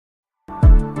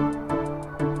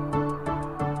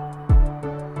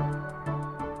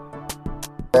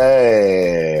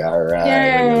Hey, all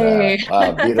right, look at Yay. that.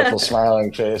 Wow, beautiful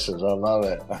smiling faces. I love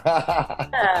it.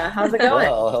 Yeah, how's it going?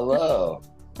 Well, hello.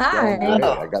 It's going Hi. great.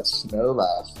 I Oh, got snow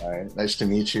last night. Nice to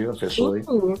meet you officially.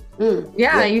 Ooh. mm.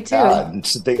 Yeah, Yeah, you too.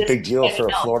 it's a big, This is big deal for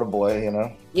a Danielle. Florida boy, you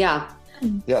know. Yeah,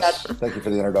 Yes, that's thank you for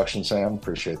the introduction, Sam.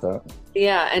 Appreciate that.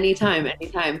 yeah, anytime,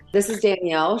 anytime. This is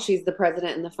Danielle. She's the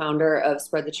president and the founder of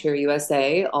Spread the Cheer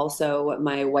USA, also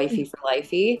my wifey for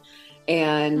lifey.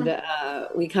 And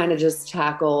we kind of just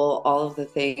tackle all of the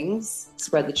things,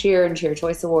 Spread the Cheer and Cheer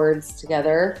Choice Awards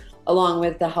together, along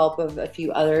with the help of a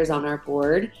few others on our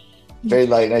board. Very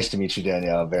nice to meet you,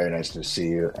 Danielle. Very nice to see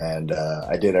you. And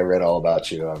I read all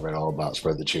about you. I read all about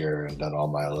Spread the Cheer and done all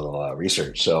my little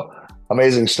research. So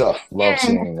amazing stuff. Love Yay.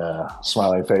 seeing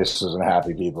smiling faces and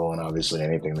happy people. And obviously,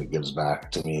 anything that gives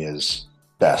back to me is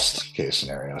best case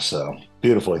scenario. So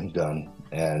beautifully done.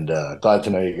 And glad to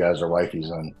know you guys are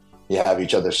wifeys and you have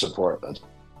each other's support.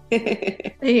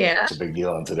 Yeah, That's a big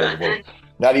deal in today's world.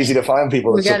 Not easy to find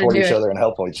people we that got to support do each it. other and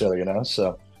help each other, you know?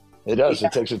 So it does. Yeah.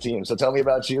 It takes a team. So tell me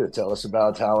about you. Tell us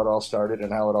about how it all started and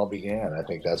how it all began. I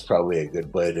think that's probably a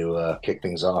good way to kick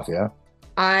things off. Yeah.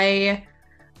 I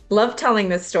love telling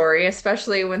this story,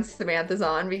 especially when Samantha's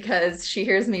on because she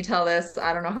hears me tell this,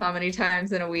 I don't know how many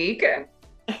times in a week.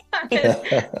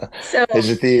 So, Is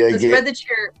it the so spread the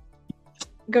cheer.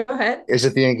 Go ahead. is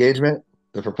it the engagement?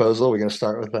 The proposal? We're going to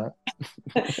start with that.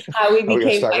 How we Are we going to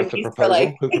became start with the wifeys for life.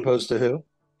 proposal? Who proposed to who?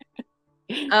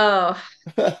 Oh,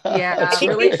 I yeah, That's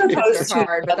think we right. relationships are proposed to each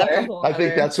hard, but that's a other. whole I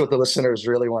think other. that's what the listeners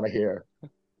really want to hear.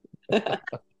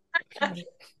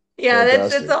 Yeah,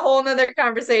 it's Fantastic. a whole nother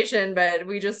conversation, but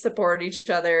we just support each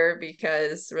other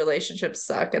because relationships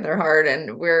suck and they're hard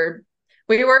and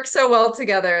we work so well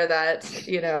together that,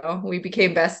 we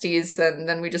became besties and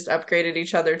then we just upgraded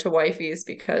each other to wifeys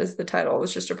because the title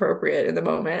was just appropriate in the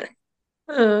moment.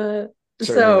 Uh,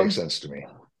 Certainly makes so sense to me.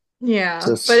 yeah,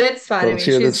 So, but it's fun. I let's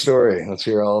mean, hear the she's story. Let's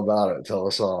hear all about it. Tell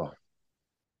us all.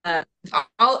 uh,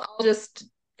 I'll just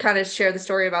kind of share the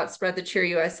story about Spread the Cheer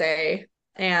USA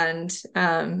and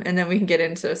then we can get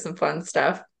into some fun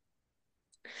stuff.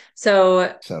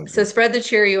 So, Sounds so good. Spread the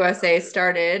Cheer USA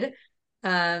started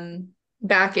um,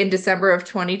 back in December of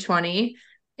 2020,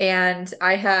 and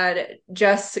I had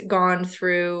just gone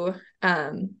through,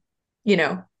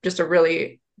 just a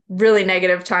really, really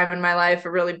negative time in my life, a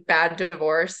really bad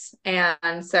divorce,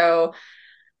 and so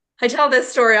I tell this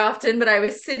story often, but I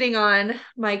was sitting on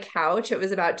my couch. It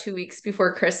was about 2 weeks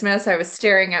before Christmas. I was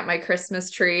staring at my Christmas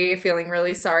tree, feeling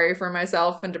really sorry for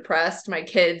myself and depressed. My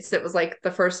kids, it was like the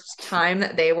first time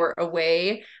that they were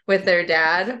away with their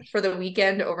dad for the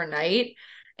weekend overnight.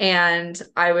 And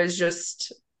I was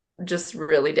just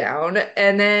really down.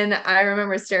 And then I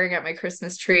remember staring at my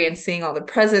Christmas tree and seeing all the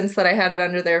presents that I had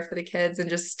under there for the kids and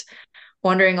just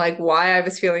wondering like why I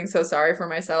was feeling so sorry for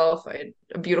myself. I had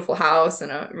a beautiful house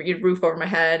and a roof over my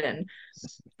head,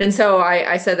 and so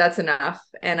I said that's enough,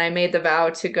 and I made the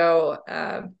vow to go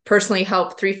personally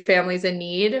help three families in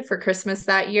need for Christmas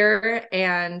that year,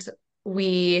 and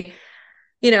we.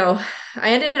 I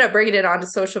ended up bringing it onto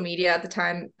social media at the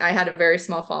time. I had a very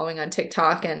small following on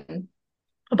TikTok, and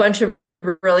a bunch of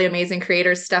really amazing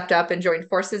creators stepped up and joined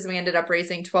forces. We ended up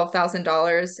raising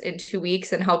 $12,000 in 2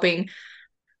 weeks and helping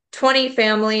 20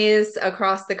 families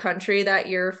across the country that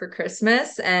year for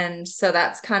Christmas. And so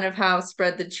that's kind of how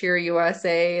Spread the Cheer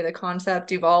USA, the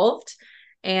concept evolved.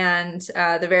 And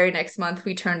the very next month,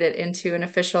 we turned it into an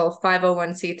official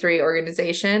 501(c)(3)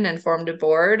 organization and formed a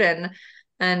board. And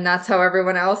that's how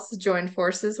everyone else joined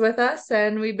forces with us.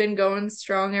 And we've been going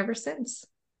strong ever since.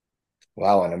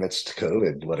 Wow, in amidst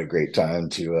COVID, what a great time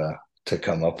to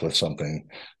come up with something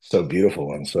so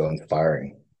beautiful and so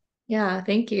inspiring. Yeah,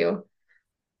 thank you.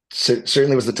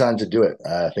 Certainly was the time to do it.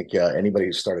 I think anybody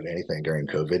who started anything during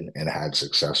COVID and had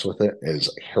success with it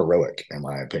is heroic, in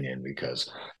my opinion,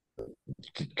 because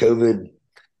COVID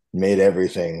made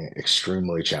everything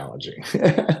extremely challenging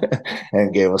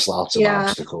and gave us lots of Yeah.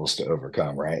 obstacles to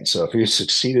overcome, right? So if you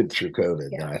succeeded through COVID,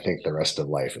 then Yeah. I think the rest of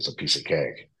life is a piece of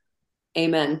cake.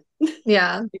 Amen.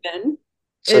 Yeah. Amen.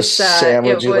 So, Sam,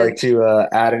 would It you was, like to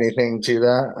add anything to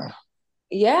that?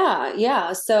 Yeah,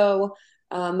 yeah. So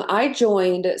I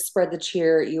joined Spread the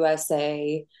Cheer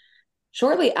USA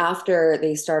shortly after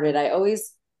they started. I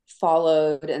always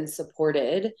followed and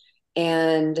supported,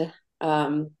 and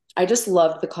I just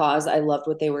loved the cause. I loved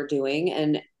what they were doing,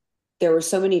 and there were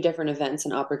so many different events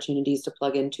and opportunities to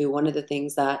plug into. One of the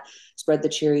things that Spread the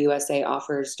Cheer USA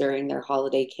offers during their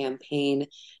holiday campaign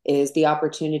is the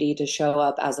opportunity to show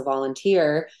up as a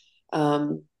volunteer.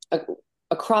 Um,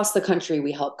 Across the country,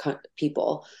 we help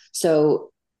people.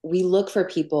 So we look for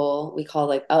people we call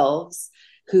like elves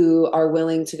who are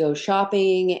willing to go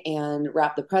shopping and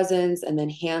wrap the presents and then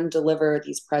hand deliver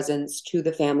these presents to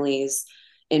the families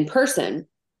in person.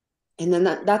 And then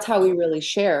that's how we really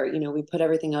share. We put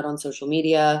everything out on social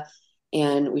media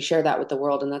and we share that with the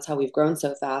world. And that's how we've grown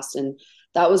so fast. And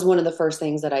that was one of the first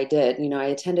things that I did. I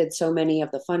attended so many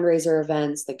of the fundraiser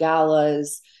events, the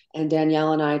galas, and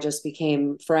Danielle and I just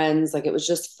became friends. Like, it was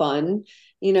just fun,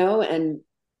 and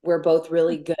we're both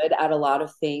really good at a lot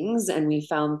of things. And we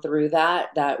found through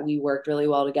that we worked really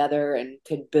well together and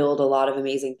could build a lot of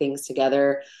amazing things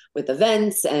together with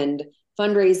events and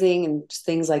fundraising and just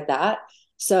things like that.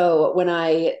 So when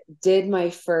I did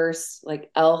my first like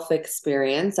elf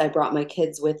experience, I brought my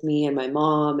kids with me and my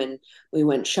mom, and we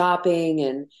went shopping.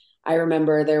 And I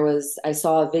remember I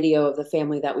saw a video of the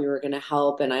family that we were going to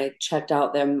help, and I checked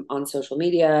out them on social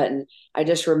media. And I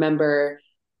just remember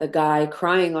the guy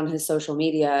crying on his social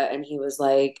media, and he was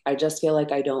like, I just feel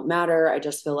like I don't matter. I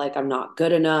just feel like I'm not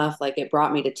good enough. Like, it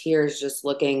brought me to tears just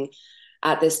looking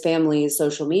at this family's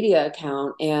social media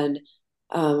account. And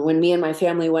when me and my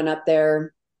family went up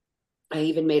there, I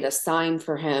even made a sign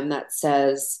for him that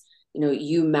says,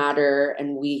 you matter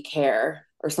and we care,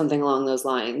 or something along those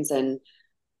lines. And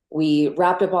we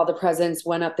wrapped up all the presents,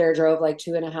 went up there, drove like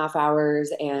 2.5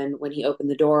 hours. And when he opened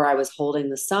the door, I was holding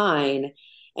the sign,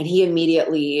 and he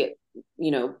immediately,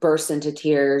 burst into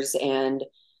tears. And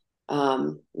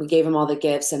we gave him all the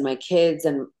gifts, and my kids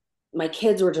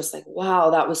were just like, wow,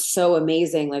 that was so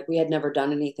amazing. Like, we had never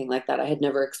done anything like that. I had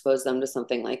never exposed them to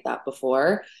something like that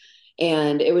before.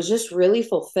 And it was just really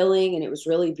fulfilling, and it was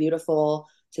really beautiful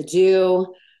to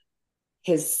do.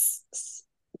 His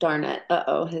darn it.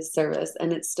 His service.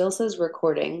 And it still says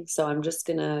recording. So I'm just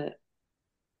gonna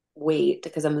wait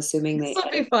because I'm assuming This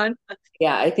will be fun.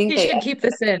 Yeah, I think you should keep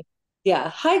this in. Yeah.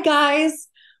 Hi guys.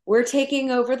 We're taking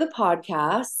over the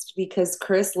podcast because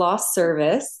Chris lost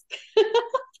service.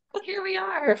 Here we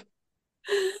are.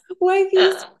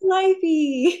 Wifey's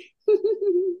Lifey.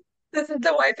 This is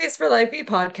the Wifey's for Lifey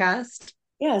podcast.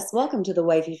 Yes, welcome to the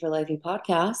Wifey for Lifey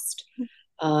podcast.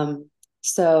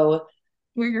 So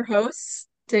we're your hosts,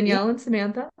 Danielle and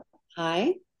Samantha.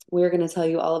 Hi. We're going to tell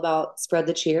you all about Spread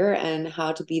the Cheer and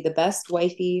how to be the best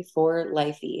wifey for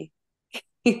Lifey.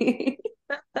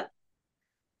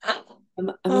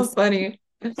 I'm funny.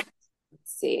 Let's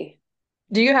see.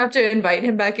 Do you have to invite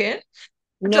him back in?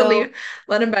 No.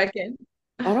 Let him back in?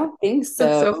 I don't think so.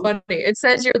 That's so funny. It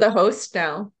says you're the host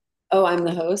now. Oh, I'm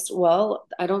the host. Well,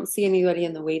 I don't see anybody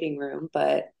in the waiting room,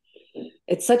 but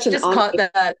it's such an just caught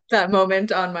that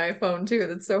moment on my phone too.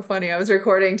 That's so funny. I was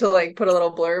recording to like put a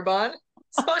little blurb on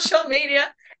social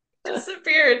media.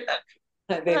 Disappeared.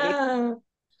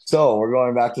 So we're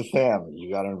going back to family.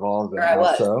 You got involved in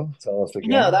that, so tell us again.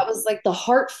 No, that was like the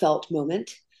heartfelt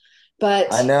moment.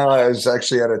 But I know I was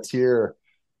actually at a tear,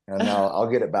 and now I'll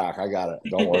get it back. I got it.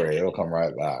 Don't worry, it'll come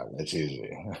right back. It's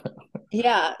easy.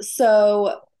 Yeah.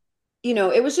 So,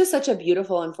 it was just such a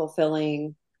beautiful and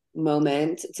fulfilling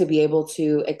moment to be able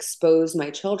to expose my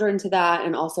children to that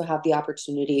and also have the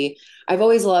opportunity. I've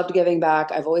always loved giving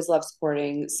back. I've always loved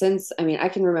supporting I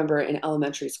can remember in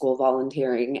elementary school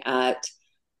volunteering at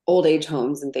old age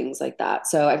homes and things like that.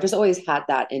 So I've just always had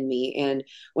that in me. And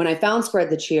when I found Spread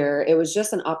the Cheer, it was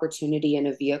just an opportunity and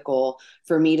a vehicle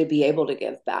for me to be able to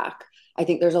give back. I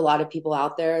think there's a lot of people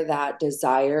out there that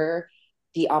desire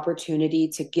the opportunity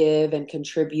to give and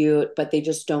contribute, but they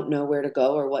just don't know where to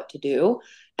go or what to do.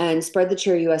 And Spread the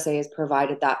Cheer USA has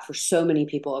provided that for so many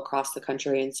people across the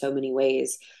country in so many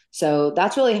ways. So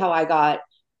that's really how I got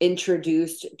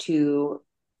introduced to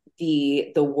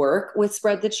the work with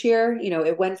Spread the Cheer.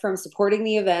 It went from supporting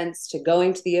the events to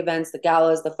going to the events, the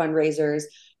galas, the fundraisers,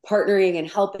 partnering and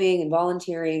helping and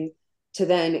volunteering, to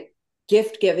then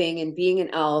gift giving and being an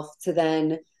elf, to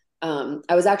then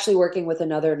I was actually working with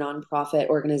another nonprofit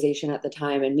organization at the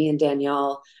time, and me and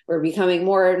Danielle were becoming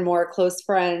more and more close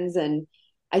friends. And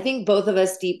I think both of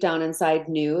us deep down inside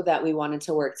knew that we wanted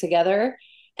to work together.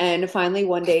 And finally,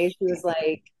 one day she was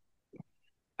like,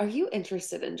 are you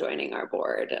interested in joining our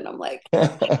board? And I'm like, I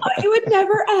thought you would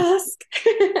never ask.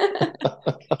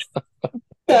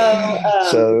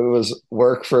 So it was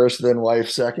work first, then wife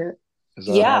second? Is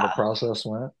that how the process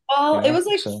went? Well, it was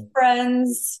like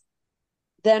friends,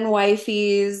 then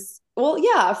wifeys. Well,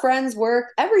 yeah, friends, work,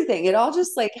 everything. It all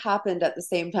just like happened at the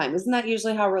same time. Isn't that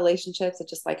usually how relationships, it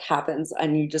just like happens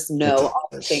and you just know all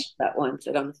the things at once,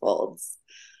 it unfolds.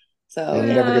 So and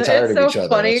you never get tired of each other. It's so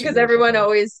funny because everyone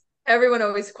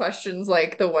always questions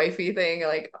like the wifey thing,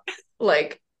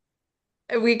 like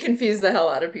we confuse the hell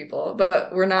out of people,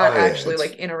 but we're not Oh yeah, actually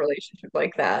like it's in a relationship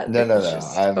like that. no, no, It's no.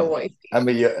 just a wife. I'm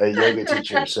a yoga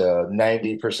teacher, so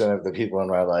 90% of the people in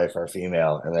my life are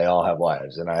female, and they all have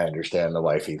wives, and I understand the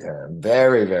wifey term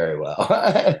very, very well.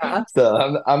 Yeah.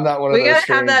 So I'm not one of We those gotta have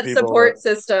strange that people that support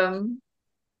system.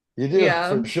 you do Yeah.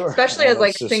 for sure, Especially and as like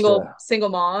it's just single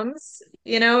moms,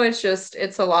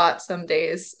 it's a lot some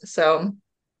days. So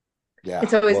yeah.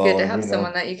 it's always good Well, to and have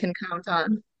someone that you can count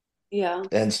on. Yeah.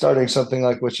 and starting something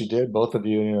like what you did, both of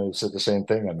you, you said the same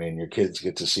thing. I mean, your kids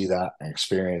get to see that and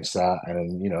experience that.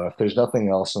 And, if there's nothing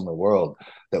else in the world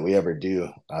that we ever do,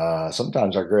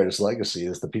 sometimes our greatest legacy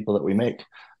is the people that we make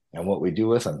and what we do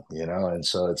with them. And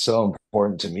so it's so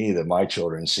important to me that my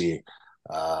children see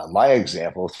my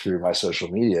example through my social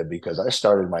media because I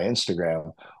started my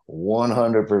Instagram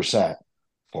 100%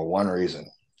 for one reason.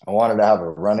 I wanted to have a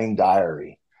running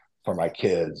diary for my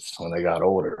kids when they got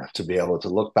older to be able to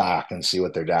look back and see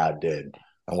what their dad did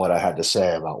and what I had to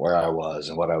say about where I was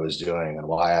and what I was doing and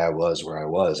why I was where I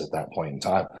was at that point in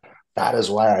time. That is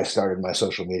why I started my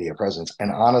social media presence.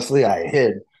 And honestly, I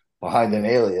hid behind an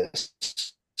alias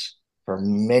for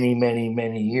many, many,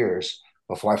 many years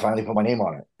before I finally put my name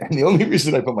on it. And the only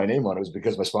reason I put my name on it was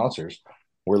because my sponsors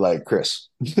were like, Chris,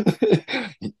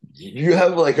 you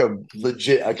have like a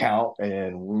legit account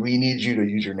and we need you to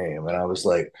use your name. And I was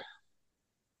like,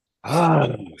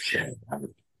 oh, shit.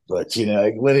 But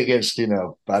I went against, I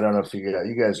don't know if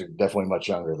you guys are definitely much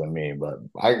younger than me, but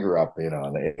I grew up, in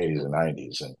the 80s and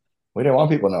 90s, and we didn't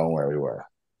want people knowing where we were.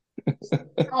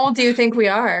 How old do you think we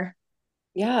are?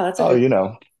 Yeah, that's a Oh,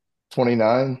 good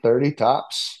 29, 30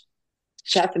 tops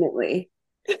definitely.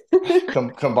 That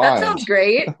sounds combined.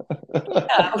 great.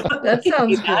 Yeah, we That can see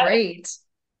sounds that. great.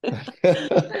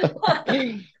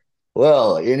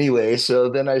 Well, anyway, so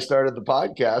then I started the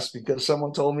podcast because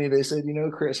someone told me, they said,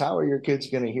 Chris, how are your kids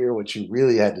going to hear what you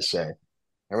really had to say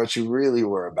and what you really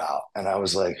were about? And I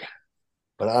was like,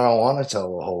 but I don't want to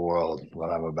tell the whole world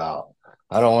what I'm about.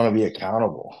 I don't want to be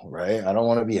accountable, right? I don't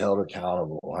want to be held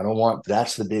accountable.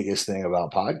 That's the biggest thing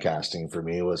about podcasting for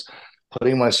me was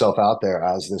putting myself out there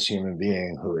as this human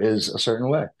being who is a certain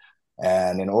way.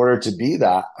 And in order to be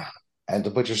that and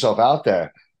to put yourself out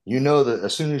there, that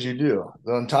as soon as you do,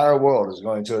 the entire world is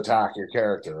going to attack your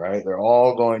character, right? They're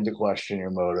all going to question your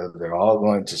motive. They're all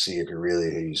going to see if you're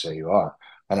really who you say you are.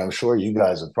 And I'm sure you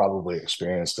guys have probably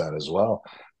experienced that as well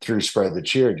through Spread the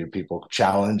Cheer. Do people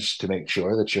challenge to make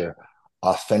sure that you're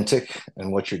authentic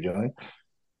in what you're doing?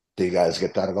 Do you guys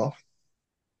get that at all?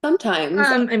 Sometimes,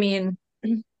 I mean,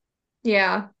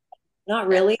 yeah. not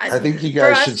really. I, I think you for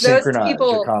guys should us, those synchronize your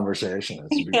people, conversation.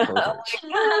 This would be Yeah,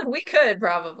 perfect. we could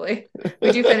probably.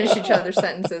 We do finish each other's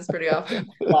sentences pretty often.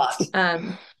 a lot.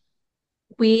 Um,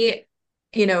 we,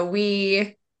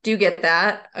 we do get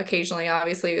that occasionally,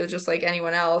 obviously, just like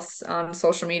anyone else on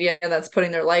social media that's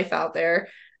putting their life out there.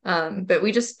 But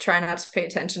we just try not to pay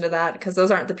attention to that because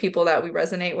those aren't the people that we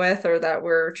resonate with or that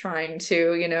we're trying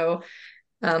to,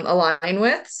 align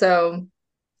with. So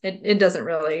it doesn't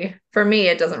really, for me,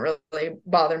 it doesn't really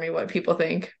bother me what people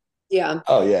think. Yeah.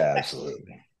 Oh yeah,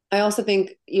 absolutely. I also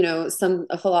think,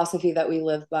 a philosophy that we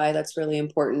live by that's really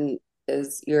important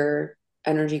is your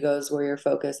energy goes where your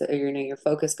focus, or, your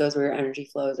focus goes where your energy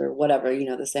flows, or whatever,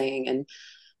 the saying.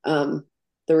 And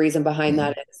the reason behind Mhm.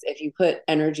 that is if you put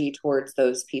energy towards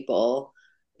those people,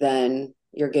 then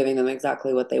you're giving them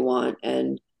exactly what they want.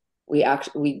 And we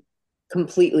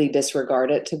completely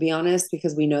disregard it, to be honest,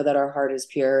 because we know that our heart is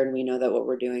pure and we know that what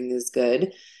we're doing is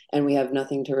good, and we have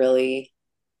nothing to really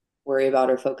worry about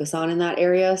or focus on in that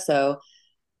area. So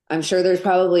I'm sure there's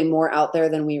probably more out there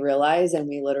than we realize. And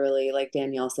we literally, like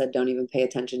Danielle said, don't even pay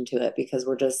attention to it because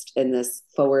we're just in this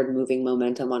forward moving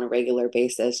momentum on a regular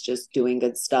basis, just doing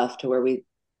good stuff to where we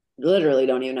literally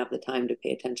don't even have the time to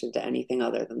pay attention to anything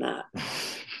other than that.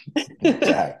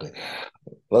 Exactly.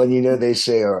 Well, they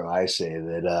say, or I say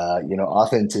that,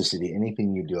 authenticity,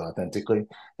 anything you do authentically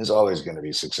is always going to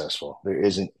be successful. There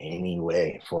isn't any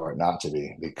way for it not to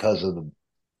be because of the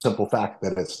simple fact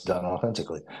that it's done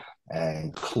authentically.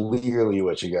 And clearly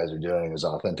what you guys are doing is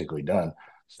authentically done.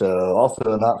 So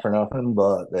also not for nothing,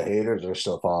 but the haters are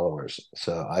still followers.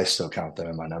 So I still count them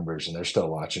in my numbers and they're still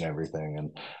watching everything.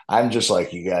 And I'm just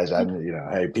like you guys.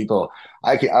 Hey, people,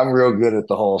 I'm real good at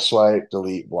the whole swipe,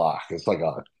 delete, block. It's like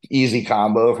a easy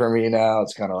combo for me now.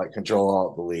 It's kind of like control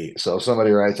alt delete. So if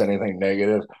somebody writes anything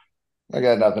negative, I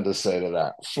got nothing to say to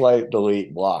that. Swipe,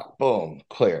 delete, block, boom,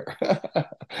 clear.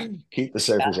 Keep the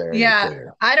surface area Yeah,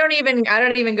 clear. I don't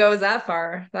even go that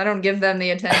far. I don't give them the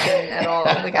attention at all.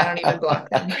 Like I don't even block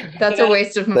them. That's a Yeah.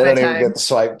 waste of They my don't even get time. the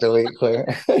swipe, delete, clear.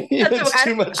 That's a, It's I,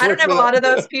 too much I don't work have for a lot of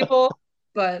those them. people,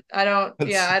 but I don't, yeah,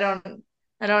 It's I don't.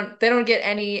 They don't get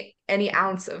any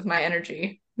ounce of my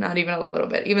energy, not even a little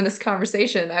bit. Even this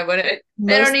conversation, I wouldn't,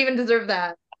 they don't Most even deserve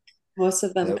that. most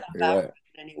of them Yep, come you're back right.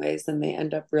 anyways, and they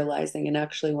end up realizing and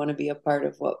actually want to be a part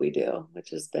of what we do, which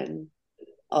has been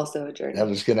also a I journey.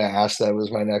 was going to ask, that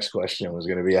was my next question, was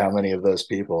going to be how many of those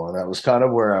people, and that was kind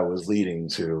of where I was leading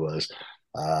to was,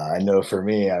 I know for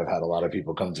me, I've had a lot of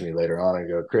people come to me later on and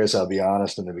go, Chris, I'll be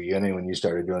honest, in the beginning when you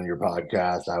started doing your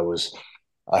podcast, I was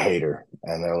a hater.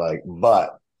 And they're like,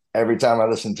 but every time I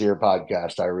listened to your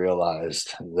podcast, I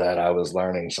realized that I was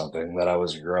learning something, that I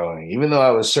was growing. Even though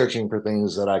I was searching for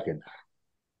things that I could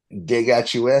dig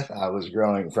at you with, I was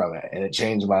growing from it. And it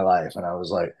changed my life. And I was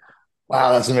like,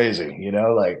 wow, that's amazing.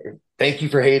 Like, thank you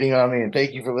for hating on me and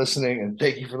thank you for listening and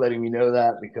thank you for letting me know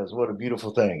that, because what a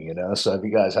beautiful thing. So have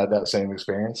you guys had that same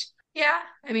experience? Yeah,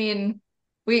 I mean,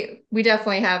 we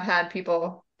definitely have had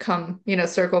people come,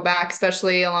 circle back,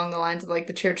 especially along the lines of like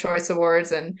the Cheer Choice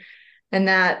Awards and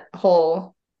that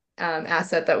whole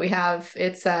asset that we have.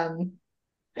 It's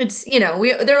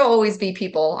we there'll always be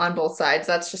people on both sides.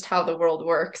 That's just how the world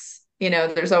works.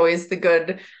 There's always the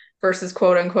good versus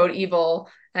quote unquote evil,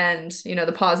 and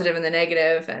the positive and the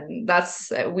negative, and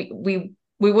that's we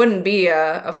wouldn't be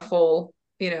a full,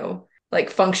 like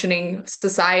functioning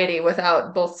society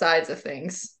without both sides of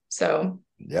things. So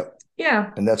Yep.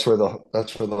 yeah. And that's where the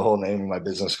whole name of my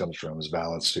business comes from, is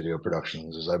Balance Studio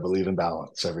Productions. Is I believe in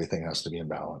balance. Everything has to be in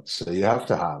balance. So you have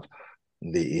to have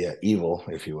the evil,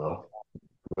 if you will,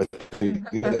 with the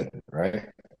good, right?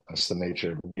 That's the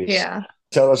nature of the beast. Yeah.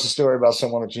 Tell us a story about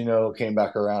someone that came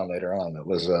back around later on that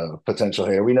was a potential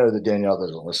hater. We know that Danielle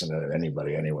doesn't listen to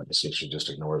anybody anyway, so she just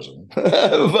ignores them.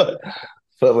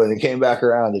 but when it came back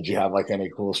around, did you have like any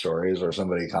cool stories, or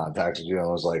somebody contacted you and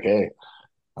was like, "Hey,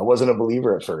 I wasn't a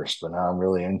believer at first, but now I'm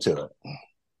really into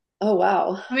Oh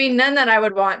wow. I mean, none that I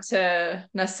would want to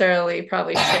necessarily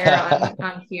probably share on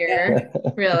Yeah. here,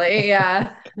 really.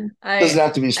 Yeah. Doesn't I,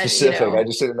 have to be I specific. I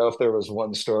just didn't know if there was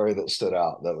one story that stood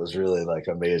out that was really like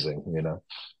amazing.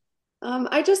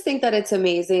 I just think that it's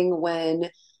amazing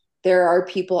when there are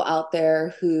people out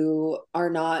there who are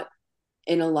not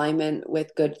in alignment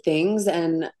with good things.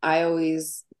 And I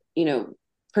always,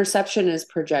 perception is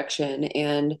projection.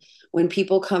 And when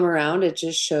people come around, it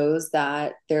just shows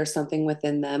that there's something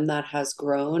within them that has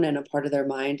grown and a part of their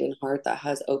mind and heart that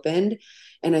has opened.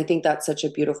 And I think that's such a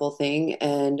beautiful thing.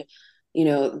 And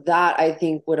that I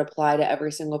think would apply to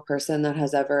every single person that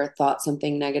has ever thought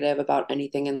something negative about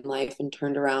anything in life and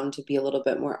turned around to be a little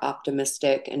bit more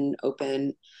optimistic and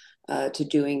open to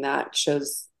doing that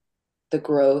shows the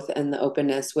growth and the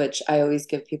openness, which I always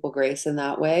give people grace in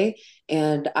that way.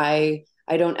 And I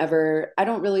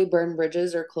don't really burn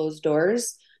bridges or close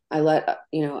doors. I let,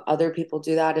 other people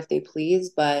do that if they please,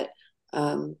 but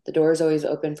the door is always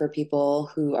open for people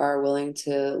who are willing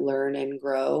to learn and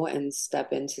grow and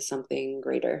step into something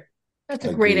greater. That's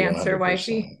a great Agree answer, 100%.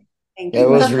 wifey. Thank Yeah, it you.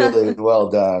 was really well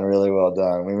done, really well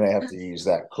done. We may have to use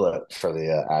that clip for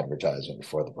the advertisement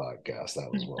for the podcast.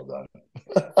 That was well done.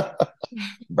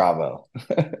 Bravo.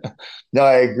 No,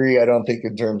 I agree. I don't think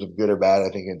in terms of good or bad. I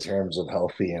think in terms of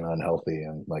healthy and unhealthy.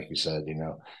 And like you said,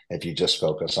 if you just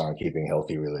focus on keeping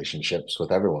healthy relationships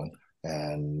with everyone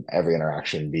and every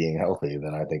interaction being healthy,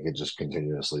 then I think it just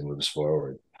continuously moves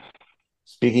forward.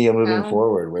 Speaking of moving Wow.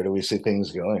 forward, where do we see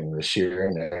things going this year,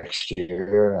 next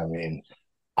year? I mean,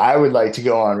 I would like to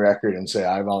go on record and say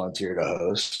I volunteer to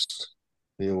host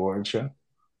the award show.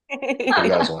 You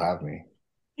guys will have me.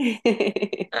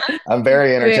 I'm very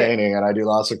Wait, entertaining and I do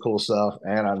lots of cool stuff,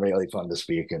 and I'm really fun to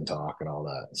speak and talk and all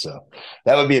that. So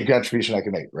that would be a contribution I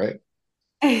can make, right?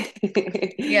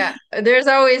 yeah, there's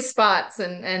always spots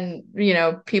and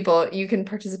people you can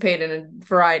participate in a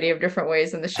variety of different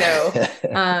ways in the show,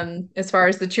 as far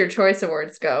as the Cheer Choice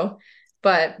Awards go.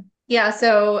 But yeah,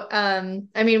 so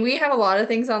I mean, we have a lot of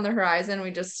things on the horizon. We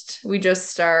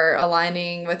just are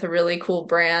aligning with a really cool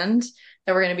brand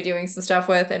that we're going to be doing some stuff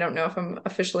with. I don't know if I'm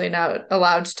officially not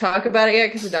allowed to talk about it yet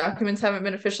because the documents haven't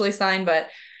been officially signed, but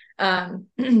um,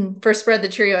 for Spread the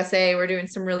Cheer USA, we're doing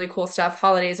some really cool stuff.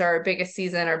 Holidays are our biggest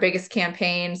season, our biggest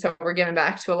campaign. So we're giving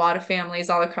back to a lot of families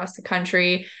all across the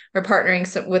country. We're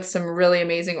partnering with some really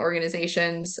amazing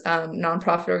organizations,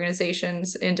 nonprofit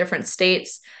organizations in different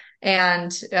states.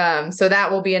 And so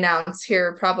that will be announced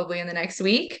here probably in the next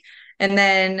week. And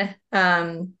then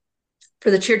for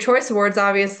the Cheer Choice Awards,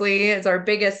 obviously, is our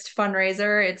biggest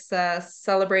fundraiser. It's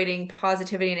celebrating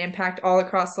positivity and impact all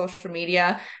across social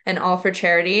media and all for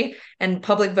charity. And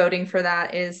public voting for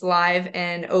that is live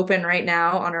and open right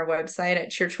now on our website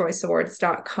at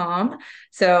cheerchoiceawards.com.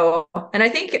 So, and I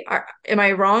think, am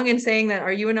I wrong in saying that?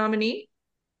 Are you a nominee?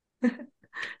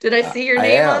 Did I see your I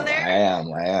name on am.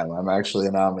 there? I'm actually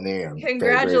a nominee. I'm very grateful for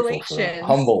Congratulations. It's a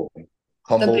humbled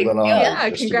big and deal. honored Yeah,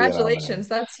 just to be a nominee. congratulations.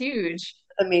 That's huge.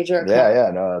 A major Yeah,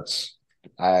 accomplishment.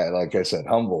 yeah, no, like I said,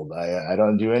 humbled. I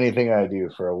don't do anything I do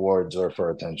for awards or for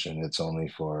attention. It's only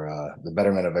for the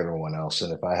betterment of everyone else.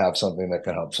 And if I have something that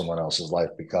can help someone else's life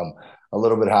become a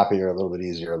little bit happier, a little bit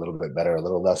easier, a little bit better, a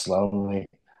little less lonely,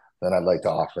 then I'd like to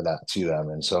offer that to them.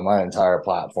 And so my entire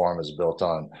platform is built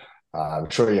on. I'm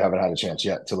sure you haven't had a chance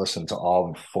yet to listen to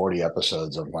all 40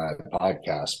 episodes of my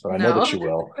podcast, but I know that No. you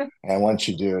will. And once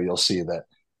you do, you'll see that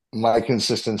my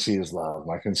consistency is love.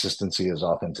 My consistency is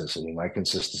authenticity. My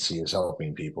consistency is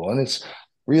helping people. And it's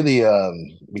really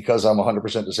because I'm a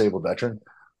 100% disabled veteran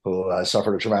who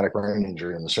suffered a traumatic brain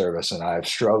injury in the service. And I've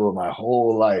struggled my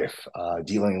whole life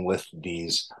dealing with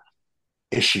these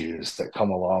issues that come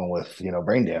along with,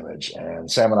 brain damage. And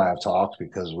Sam and I have talked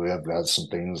because we have got some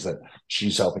things that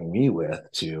she's helping me with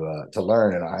to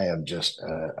learn. And I am just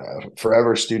a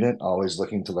forever student, always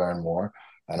looking to learn more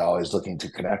and always looking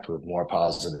to connect with more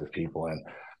positive people. And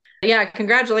Yeah,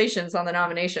 congratulations on the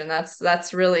nomination.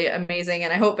 That's really amazing.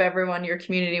 And I hope everyone in your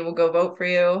community will go vote for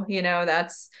you.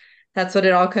 That's what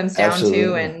it all comes down to.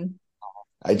 absolutely. And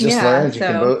I just yeah, learned you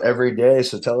can so vote every day.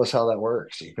 So tell us how that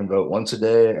works. You can vote once a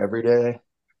day, every day,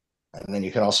 and then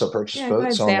you can also purchase yeah, go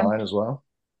votes ahead, Sam. online as well.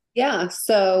 Yeah,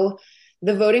 so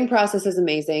the voting process is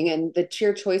amazing. And the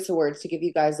Cheer Choice Awards, to give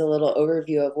you guys a little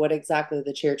overview of what exactly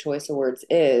the Cheer Choice Awards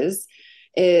is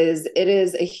it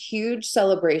is a huge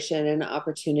celebration and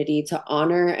opportunity to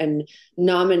honor and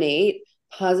nominate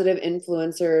positive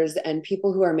influencers and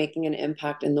people who are making an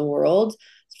impact in the world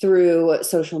through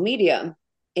social media.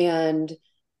 And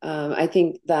I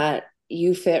think that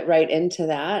you fit right into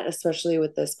that, especially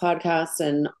with this podcast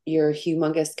and your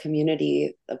humongous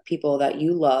community of people that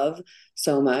you love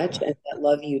so much and that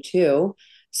love you too.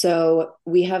 So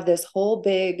we have this whole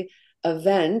big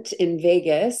event in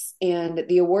Vegas, and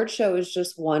the award show is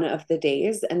just one of the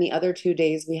days. And the other 2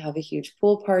 days, we have a huge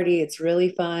pool party. It's really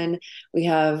fun. We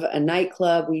have a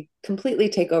nightclub. We completely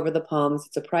take over the Palms.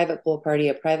 It's a private pool party,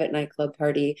 a private nightclub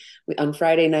party. On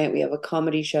Friday night, we have a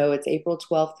comedy show. It's April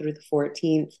 12th through the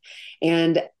 14th.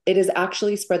 And it is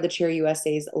actually Spread the Cheer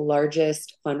USA's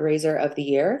largest fundraiser of the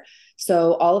year.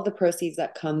 So all of the proceeds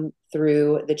that come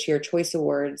through the Cheer Choice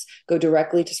Awards go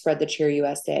directly to Spread the Cheer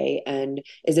USA and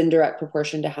is in direct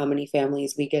proportion to how many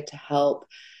families we get to help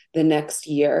the next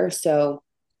year. So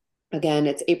again,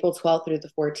 it's April 12th through the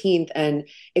 14th, and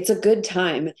it's a good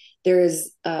time.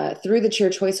 There's through the Cheer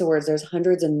Choice Awards, there's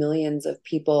hundreds of millions of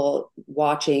people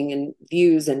watching and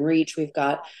views and reach. We've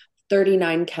got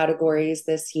 39 categories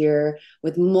this year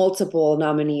with multiple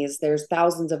nominees. There's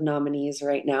thousands of nominees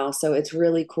right now. So it's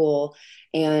really cool.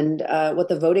 And what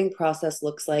the voting process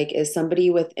looks like is somebody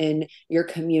within your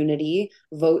community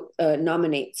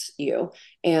nominates you.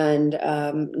 And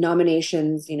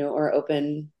nominations, are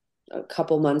open a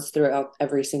couple months throughout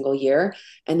every single year.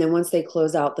 And then once they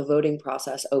close out, the voting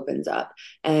process opens up.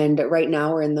 And right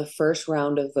now we're in the first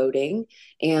round of voting,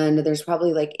 and there's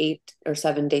probably like 8 or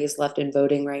 7 days left in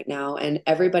voting right now. And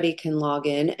everybody can log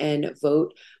in and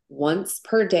vote once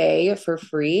per day for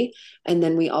free. And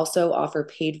then we also offer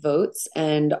paid votes,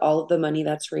 and all of the money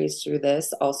that's raised through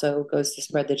this also goes to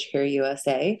Spread the Cheer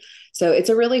USA. So it's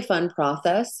a really fun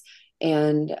process.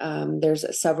 And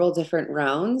there's several different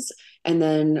rounds. And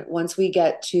then once we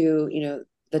get to,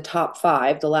 the top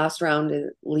five, the last round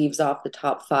leaves off the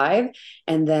top five.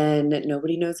 And then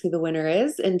nobody knows who the winner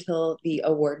is until the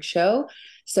award show.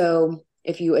 So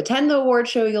if you attend the award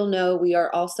show, you'll know we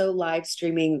are also live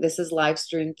streaming. This is live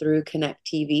streamed through Connect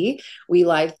TV. We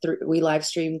live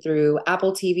stream through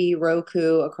Apple TV,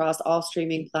 Roku, across all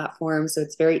streaming platforms. So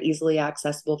it's very easily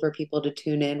accessible for people to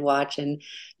tune in, watch, and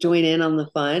join in on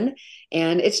the fun.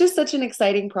 And it's just such an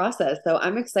exciting process. So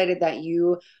I'm excited that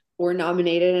you were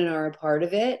nominated and are a part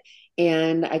of it.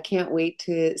 And I can't wait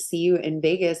to see you in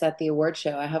Vegas at the award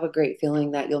show. I have a great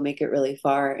feeling that you'll make it really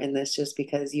far in this just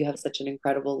because you have such an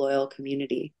incredible, loyal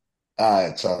community.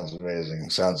 It sounds amazing.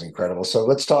 Sounds incredible. So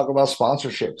let's talk about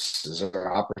sponsorships. Is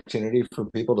there an opportunity for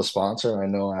people to sponsor? I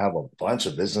know I have a bunch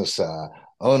of business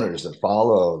owners that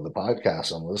follow the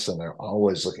podcast and listen. They're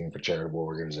always looking for charitable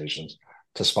organizations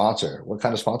to sponsor. What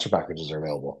kind of sponsor packages are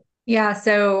available? Yeah,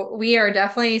 so we are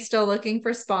definitely still looking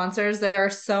for sponsors. There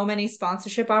are so many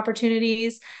sponsorship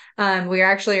opportunities. We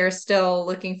actually are still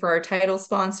looking for our title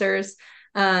sponsors.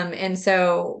 And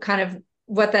so kind of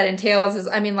what that entails is,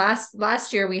 I mean,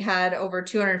 last year we had over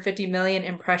 250 million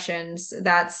impressions.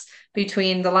 That's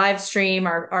between the live stream,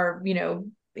 our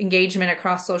engagement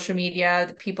across social media,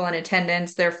 the people in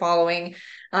attendance, their following.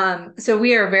 So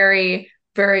we are very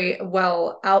very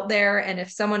well out there. And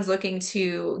if someone's looking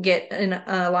to get in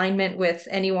alignment with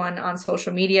anyone on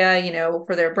social media, you know,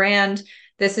 for their brand,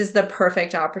 this is the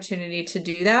perfect opportunity to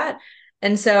do that.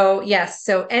 And so, yes,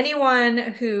 so anyone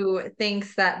who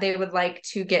thinks that they would like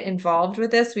to get involved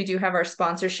with this, we do have our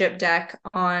sponsorship deck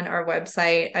on our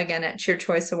website, again, at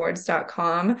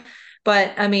cheerchoiceawards.com.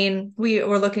 But I mean, we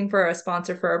were looking for a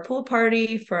sponsor for our pool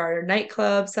party, for our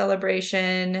nightclub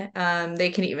celebration.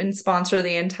 They can even sponsor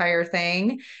the entire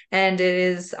thing. And it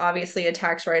is obviously a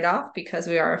tax write-off because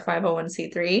we are a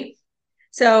 501c3.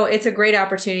 So it's a great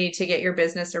opportunity to get your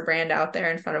business or brand out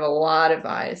there in front of a lot of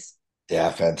eyes. Yeah,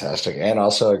 fantastic. And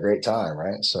also a great time,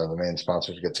 right? So the main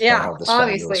sponsors get to come Yeah, have this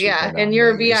fabulous obviously. Yeah. weekend out And in you're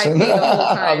a Vegas. And VIP the whole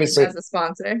time obviously as a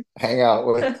sponsor. hang out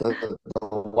with the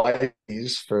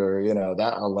wifeys for,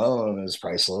 that alone is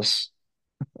priceless.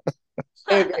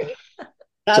 I agree.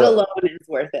 That So alone is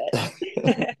worth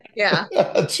it. Yeah.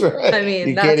 that's right. I mean,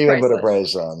 You can't that's even put a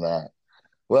priceless. price on that.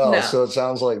 Well, No. so it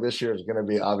sounds like this year is going to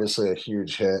be obviously a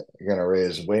huge hit. You're going to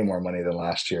raise way more money than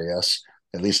last year, yes?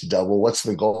 At least double. What's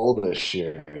the goal this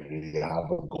year? Do you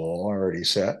have a goal already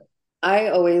set? I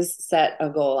always set a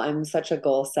goal. I'm such a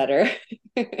goal setter.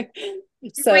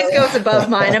 He So always goes above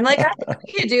mine. I'm like, I think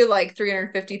we could do like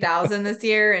 350,000 this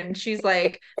year. And she's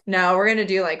like, no, we're gonna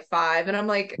do like five. And I'm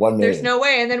like, One there's million. no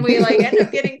way. And then we like end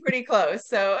up getting pretty close.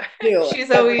 So do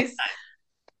she's every always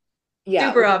yeah,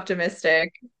 super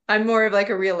optimistic. I'm more of like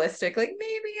a realistic, like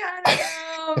maybe, I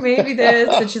don't know, maybe this.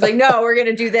 And she's like, no, we're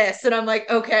gonna do this. And I'm like,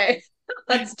 okay,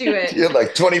 let's do it. You had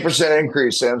like 20%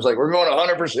 increase. Sam's like, we're going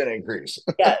 100% increase.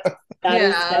 yes, that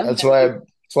is Yeah. definitely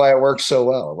That's why it works so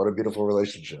well. What a beautiful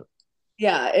relationship.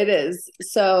 yeah, it is.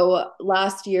 So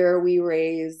last year we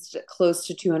raised close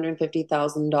to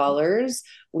 $250,000.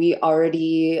 We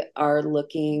already are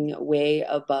looking way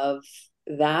above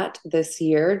that this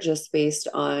year, just based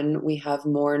on we have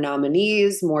more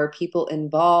nominees, more people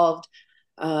involved,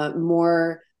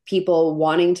 more people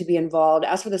wanting to be involved.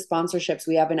 As for the sponsorships,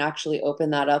 we haven't actually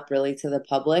opened that up really to the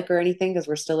public or anything because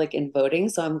we're still like in voting.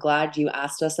 So I'm glad you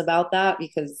asked us about that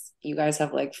because you guys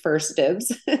have like first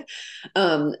dibs.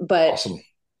 But Awesome.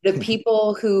 the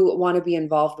people who want to be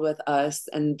involved with us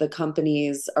and the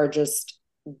companies are just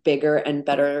bigger and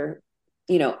better.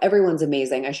 You know, everyone's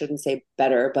amazing. I shouldn't say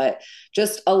better, but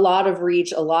just a lot of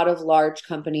reach. A lot of large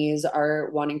companies are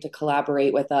wanting to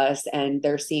collaborate with us and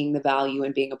they're seeing the value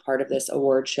in being a part of this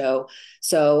award show.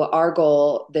 So our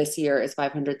goal this year is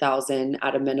 500,000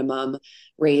 at a minimum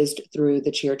raised through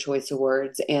the Cheer Choice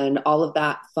Awards. And all of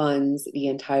that funds the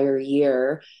entire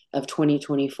year of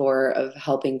 2024 of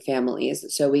helping families.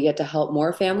 So we get to help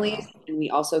more families Wow. and we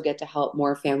also get to help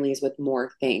more families with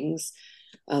more things.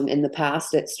 In the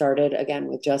past, it started again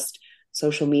with just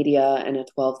social media and a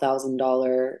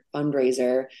 $12,000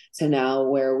 fundraiser to now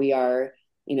where we are,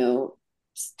 you know,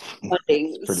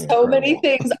 funding It's pretty so many incredible.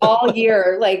 things all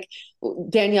year. Like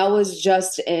Danielle was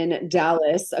just in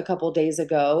Dallas a couple days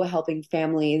ago, helping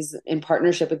families in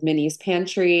partnership with Minnie's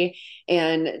Pantry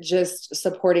and just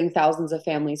supporting thousands of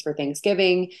families for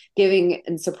Thanksgiving, giving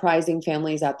and surprising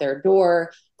families at their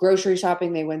door. Grocery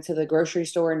shopping, they went to the grocery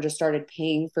store and just started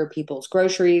paying for people's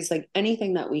groceries, like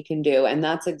anything that we can do. And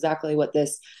that's exactly what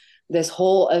this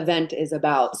whole event is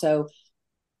about. So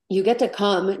you get to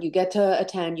come, you get to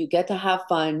attend, you get to have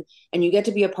fun, and you get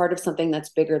to be a part of something that's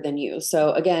bigger than you.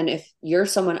 So, again, if you're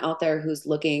someone out there who's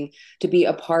looking to be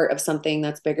a part of something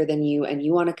that's bigger than you and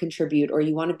you want to contribute, or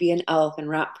you want to be an elf and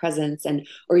wrap presents,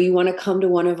 or you want to come to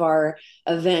one of our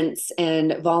events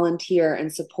and volunteer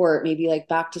and support, maybe like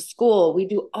back to school, we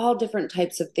do all different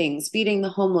types of things, feeding the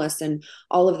homeless and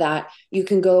all of that. You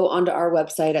can go onto our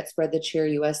website at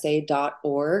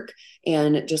spreadthecheerusa.org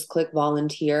and just click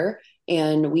volunteer.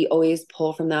 And we always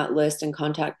pull from that list and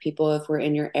contact people if we're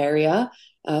in your area.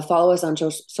 Follow us on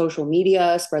social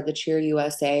media, Spread the Cheer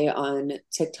USA on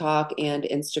TikTok and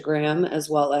Instagram, as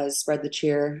well as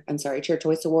Cheer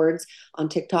Choice Awards on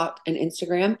TikTok and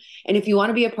Instagram. And if you want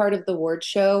to be a part of the award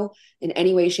show in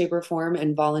any way, shape, or form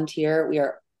and volunteer, we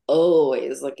are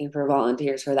always looking for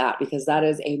volunteers for that because that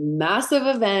is a massive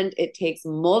event. It takes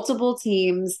multiple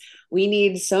teams. We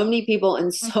need so many people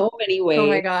in so many Oh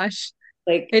my ways. gosh.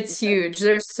 Like It's huge.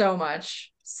 There's so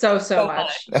much. So so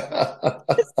much, much.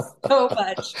 so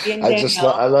much. Me and I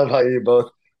Danielle. love how you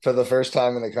both, for the first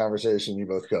time in the conversation, you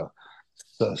both go,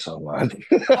 so much.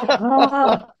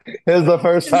 Oh, It's the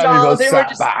first just time you all both they were sat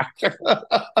just back.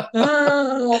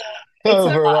 It's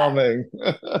a lot. Overwhelming.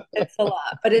 It's a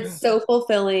lot, but it's so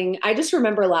fulfilling. I just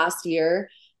remember last year,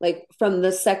 like from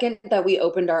the second that we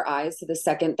opened our eyes to the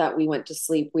second that we went to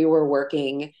sleep, we were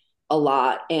working a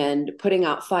lot and putting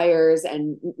out fires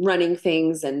and running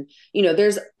things. And,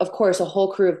 there's, of course, a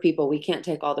whole crew of people. We can't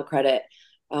take all the credit.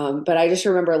 But I just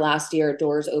remember last year,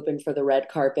 doors opened for the red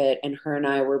carpet, and her and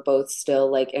I were both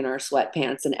still like in our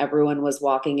sweatpants, and everyone was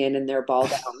walking in their ball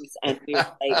gowns. And we were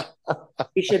like,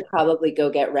 we should probably go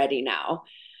get ready now,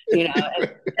 you know?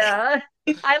 Yeah.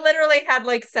 I literally had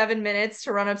like 7 minutes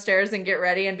to run upstairs and get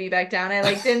ready and be back down. I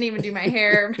like didn't even do my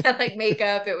hair, like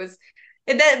makeup.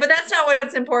 But that's not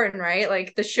what's important, right?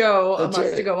 Like the show That's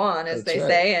must right. go on, as That's they right.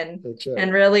 say, That's right.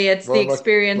 and really it's the Well,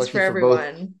 experience for lucky for both.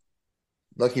 everyone.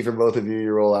 Lucky for both of you,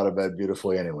 you roll out of bed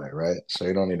beautifully anyway, right? So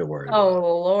you don't need to worry Oh, about it.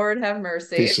 Lord have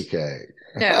mercy. Piece of cake.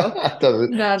 No, not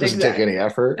Doesn't take any exactly.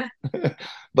 effort,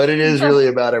 but it is really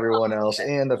about everyone else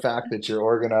and the fact that you're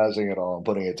organizing it all and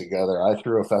putting it together. I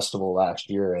threw a festival last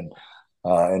year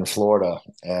in Florida,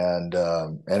 and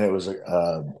it was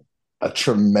a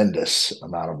tremendous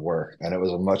amount of work, and it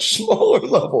was a much smaller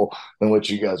level than what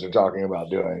you guys are talking about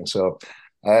doing. So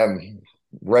I am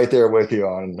right there with you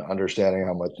on understanding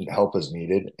how much help is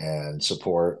needed and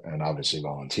support, and obviously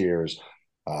volunteers,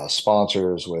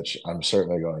 sponsors, which I'm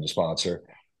certainly going to sponsor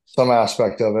some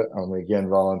aspect of it. I'm again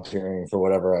volunteering for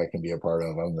whatever I can be a part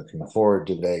of. I'm looking forward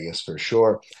to Vegas for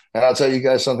sure. And I'll tell you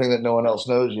guys something that no one else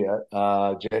knows yet.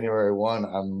 January 1,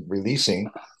 I'm releasing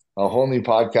a whole new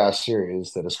podcast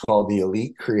series that is called the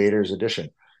Elite Creators Edition.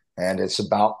 And it's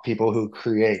about people who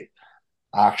create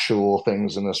actual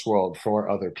things in this world for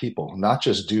other people, not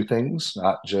just do things,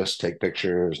 not just take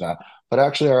pictures, but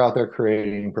actually are out there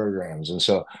creating programs. And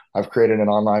so I've created an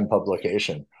online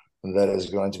publication that is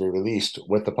going to be released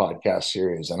with the podcast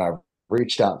series. And I've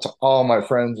reached out to all my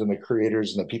friends and the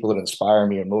creators and the people that inspire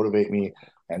me and motivate me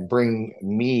and bring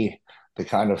me the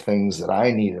kind of things that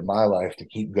I need in my life to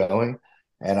keep going.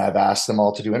 And I've asked them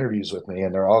all to do interviews with me,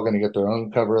 and they're all going to get their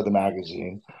own cover of the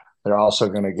magazine. They're also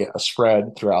going to get a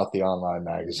spread throughout the online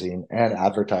magazine and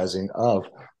advertising of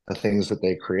the things that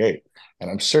they create. And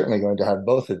I'm certainly going to have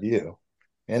both of you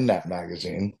in that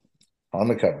magazine on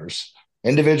the covers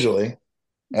individually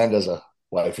and as a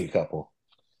wifey couple.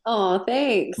 Oh,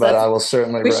 thanks. But That's I will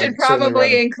certainly We should certainly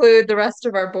probably run. include the rest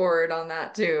of our board on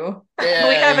that too. We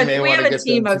Yeah, have you a may we want have to a get them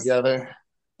team of together.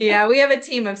 yeah, we have a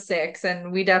team of 6,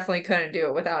 and we definitely couldn't do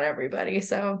it without everybody.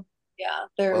 So yeah,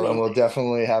 they're Well, then amazing. we'll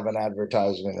definitely have an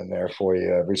advertisement in there for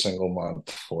you every single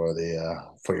month for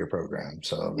your program.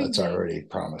 So that's amazing. already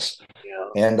promised.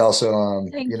 You. And also,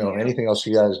 Thank you. anything else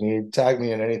you guys need, tag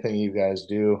me in anything you guys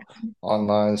do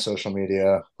online, social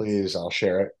media. Please, I'll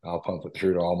share it. I'll pump it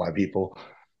through to all my people.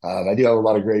 I do have a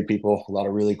lot of great people, a lot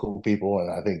of really cool people,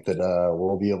 and I think that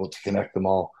we'll be able to connect them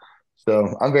all.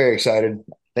 So I'm very excited.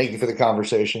 Thank you for the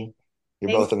conversation.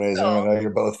 You're Thank both amazing. I you. know you're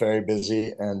both very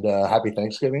busy, and happy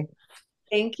Thanksgiving.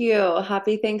 Thank you.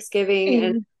 Happy Thanksgiving.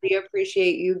 And we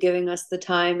appreciate you giving us the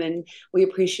time, and we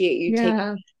appreciate you taking Yeah.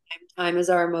 time. Time is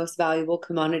our most valuable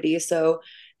commodity. So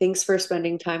thanks for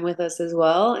spending time with us as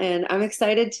well. And I'm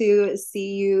excited to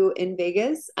see you in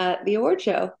Vegas at the award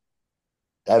show.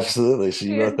 Absolutely. See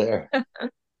you Yeah. both there. All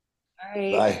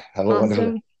right. Bye. Have a wonderful day.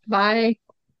 Awesome. Bye.